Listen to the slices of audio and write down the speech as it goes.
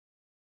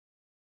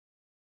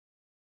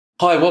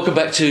Hi, welcome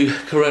back to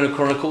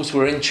Chronicles.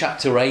 We're in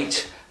chapter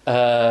 8.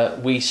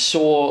 We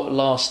saw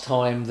last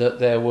time that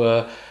there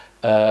were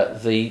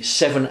the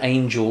 7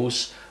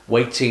 angels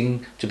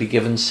waiting to be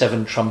given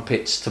 7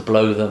 trumpets to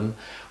blow them.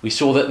 We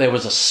saw that there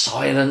was a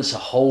silence, a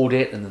hold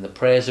it, and then the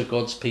prayers of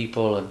God's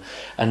people.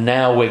 And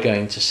now we're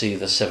going to see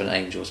the 7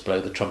 angels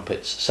blow the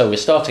trumpets. So we're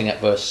starting at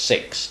verse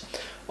 6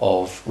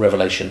 of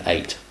Revelation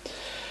 8.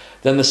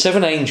 Then the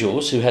 7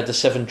 angels who had the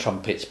 7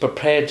 trumpets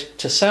prepared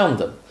to sound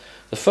them.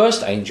 The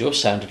first angel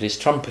sounded his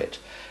trumpet,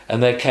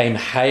 and there came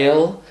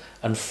hail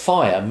and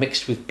fire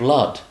mixed with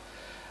blood,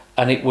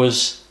 and it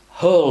was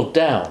hurled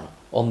down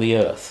on the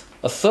earth.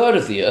 A third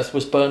of the earth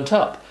was burnt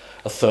up,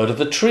 a third of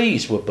the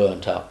trees were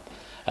burnt up,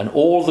 and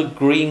all the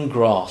green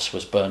grass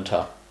was burnt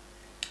up.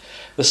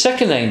 The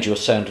second angel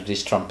sounded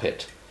his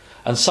trumpet,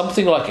 and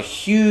something like a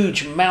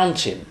huge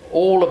mountain,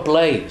 all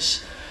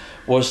ablaze,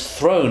 was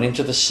thrown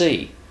into the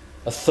sea.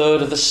 A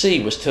third of the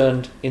sea was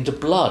turned into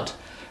blood,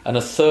 and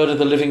a third of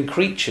the living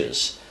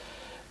creatures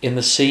in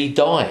the sea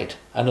died,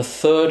 and a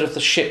third of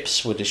the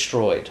ships were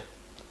destroyed.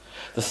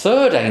 The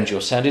third angel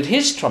sounded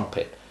his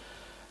trumpet,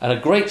 and a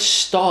great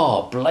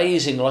star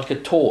blazing like a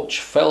torch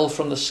fell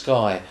from the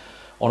sky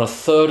on a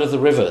third of the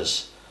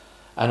rivers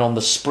and on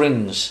the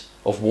springs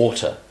of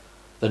water.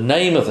 The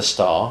name of the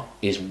star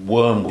is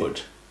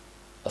Wormwood.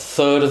 A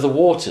third of the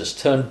waters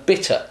turned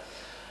bitter,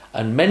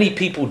 and many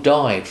people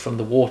died from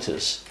the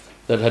waters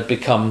that had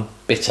become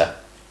bitter.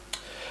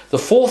 The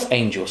fourth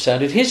angel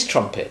sounded his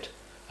trumpet,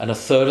 and a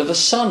third of the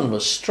sun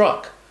was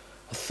struck,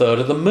 a third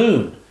of the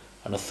moon,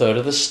 and a third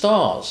of the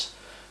stars,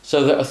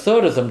 so that a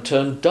third of them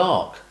turned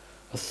dark.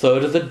 A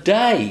third of the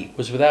day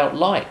was without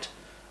light,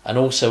 and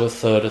also a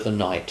third of the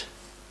night.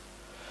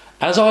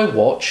 As I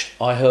watched,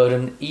 I heard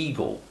an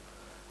eagle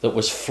that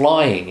was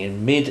flying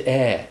in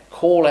mid-air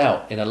call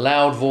out in a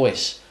loud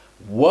voice,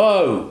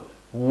 "Woe,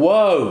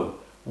 woe,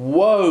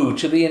 woe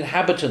to the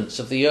inhabitants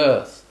of the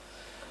earth,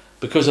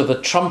 because of the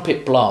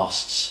trumpet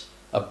blasts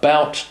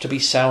about to be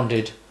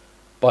sounded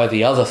by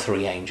the other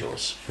 3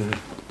 angels."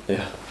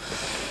 Yeah,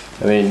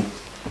 I mean,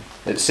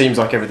 it seems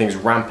like everything's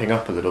ramping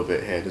up a little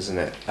bit here, doesn't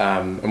it?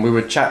 And we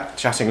were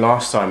chatting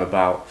last time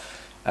about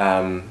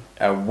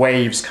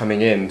waves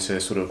coming in to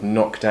sort of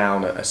knock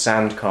down a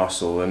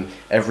sandcastle, and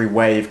every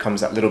wave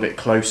comes that little bit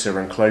closer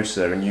and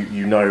closer, and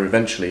you know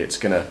eventually it's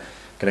gonna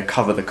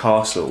cover the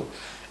castle.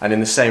 And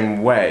in the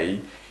same way,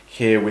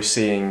 here we're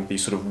seeing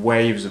these sort of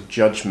waves of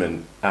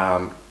judgment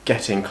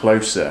getting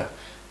closer,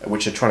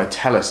 which are trying to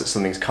tell us that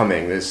something's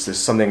coming. There's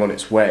something on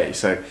its way.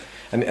 So,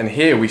 and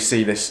here we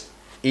see this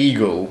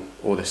eagle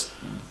or this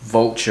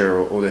vulture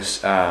or this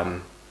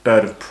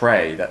bird of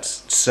prey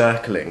that's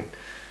circling,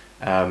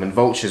 and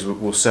vultures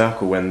will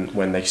circle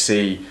when they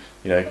see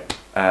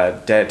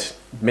dead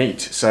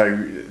meat.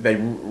 So they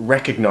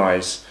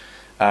recognise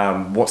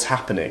what's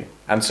happening,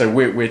 and so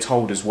we're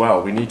told as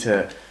well we need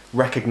to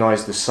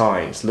recognize the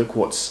signs. Look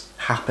what's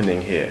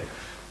happening here.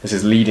 This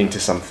is leading to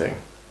something.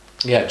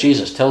 Yeah,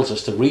 Jesus tells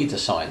us to read the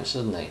signs,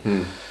 doesn't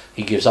he?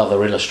 He gives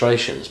other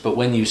illustrations, but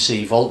when you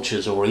see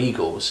vultures or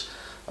eagles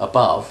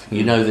above,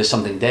 you know there's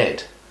something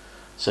dead.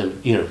 So,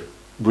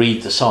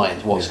 read the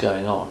signs, what's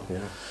going on. Yeah.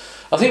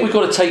 I think we've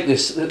got to take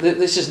this.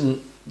 This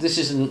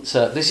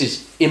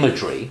is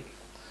imagery,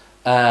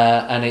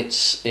 and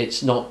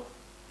it's not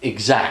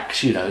exact,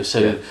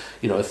 So,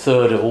 a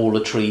third of all the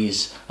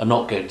trees are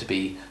not going to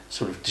be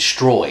sort of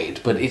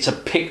destroyed, but it's a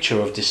picture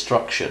of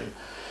destruction.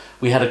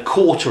 We had a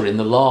quarter in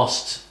the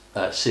last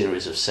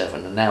series of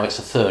 7, and now it's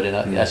a third.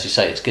 And as you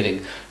say, it's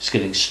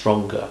getting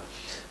stronger,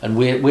 and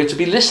we're to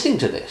be listening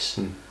to this.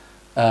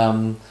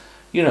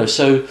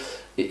 So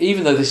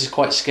even though this is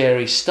quite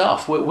scary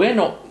stuff, we're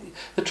not.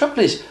 The trouble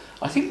is,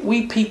 I think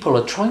we people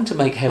are trying to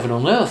make heaven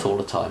on earth all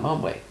the time,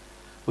 aren't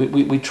we?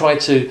 We try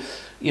to,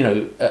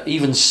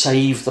 even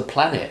save the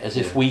planet as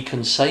if we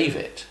can save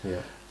it,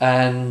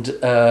 and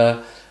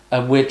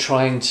we're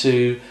trying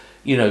to,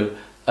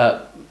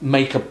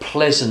 make a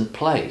pleasant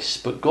place.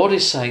 But God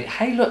is saying,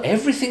 hey, look,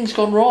 everything's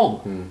gone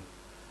wrong.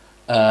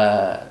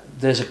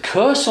 There's a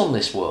curse on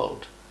this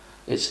world.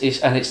 It's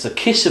the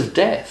kiss of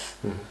death.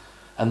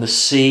 And the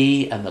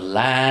sea and the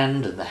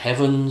land and the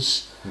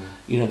heavens,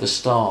 the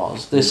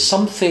stars. There's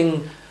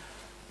something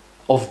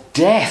of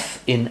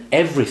death in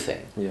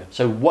everything. Yeah.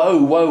 So whoa,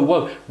 whoa,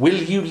 whoa. Will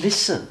you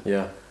listen?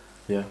 Yeah.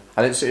 Yeah.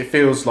 And it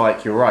feels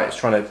like you're right. It's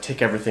trying to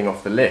tick everything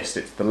off the list.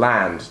 It's the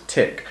land,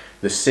 tick.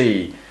 The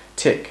sea,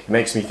 tick. It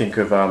makes me think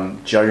of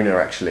Jonah,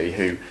 actually,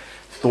 who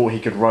thought he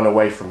could run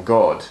away from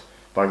God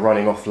by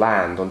running off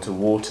land onto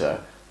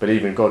water, but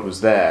even God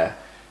was there.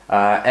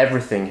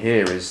 Everything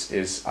here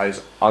is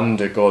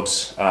under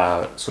God's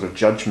sort of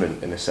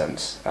judgment, in a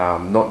sense.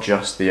 Not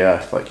just the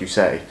earth, like you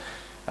say,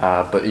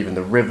 but even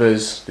the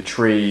rivers, the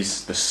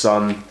trees, the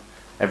sun,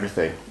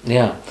 everything.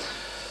 Yeah.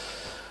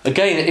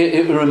 Again,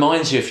 it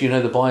reminds you, if you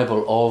know the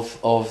Bible,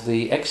 of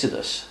the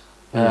Exodus.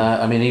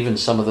 I mean, even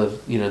some of the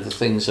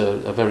things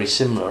are very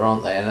similar,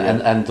 aren't they?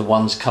 And the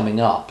ones coming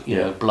up,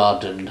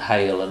 blood and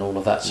hail and all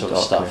of that sort of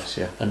stuff,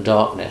 and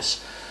darkness.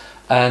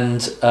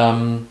 And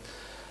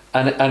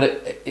And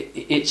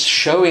it's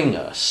showing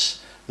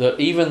us that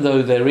even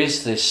though there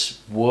is this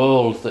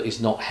world that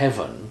is not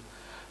heaven,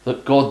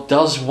 that God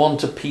does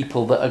want a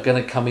people that are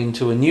going to come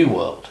into a new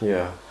world.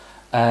 Yeah.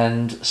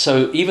 And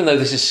so even though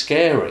this is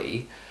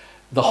scary,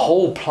 the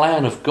whole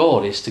plan of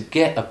God is to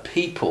get a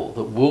people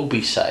that will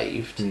be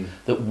saved,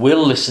 that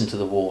will listen to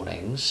the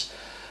warnings,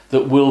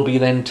 that will be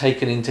then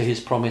taken into his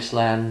promised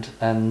land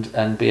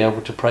and be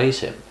able to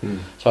praise him.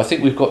 So I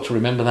think we've got to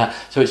remember that.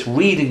 So it's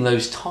reading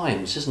those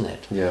times, isn't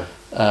it? Yeah.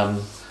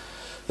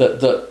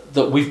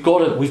 That we've got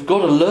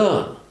to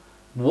learn,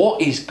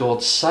 what is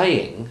God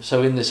saying?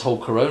 So in this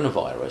whole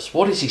coronavirus,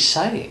 what is he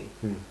saying?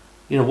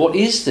 You know, what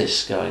is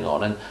this going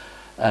on?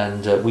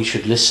 And we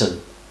should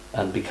listen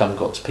and become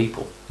God's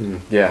people.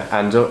 Yeah,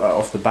 and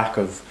off the back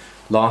of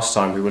last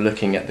time, we were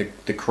looking at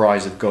the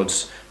cries of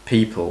God's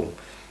people,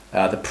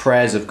 the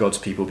prayers of God's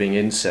people being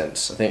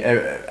incense. I think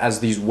as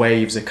these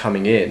waves are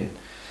coming in,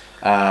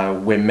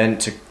 we're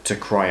meant to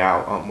cry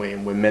out, aren't we?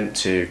 And we're meant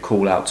to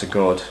call out to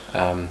God,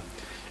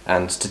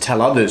 and to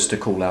tell others to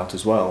call out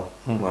as well.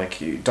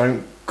 Like, you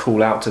don't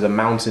call out to the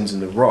mountains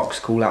and the rocks,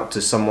 call out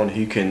to someone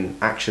who can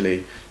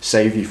actually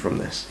save you from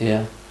this.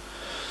 Yeah.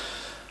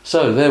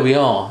 So there we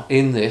are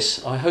in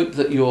this. I hope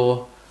that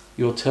you're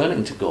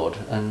turning to God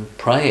and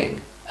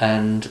praying,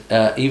 and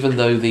even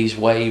though these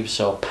waves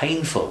are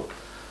painful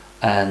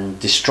and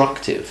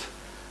destructive,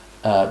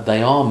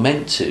 they are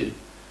meant to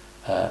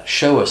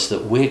show us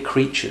that we're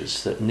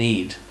creatures that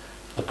need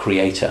a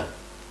creator.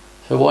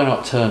 So why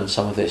not turn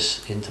some of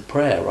this into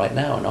prayer right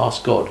now and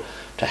ask God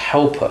to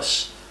help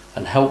us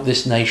and help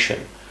this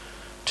nation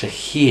to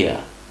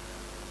hear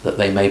that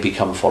they may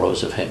become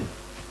followers of him.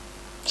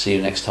 See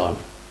you next time.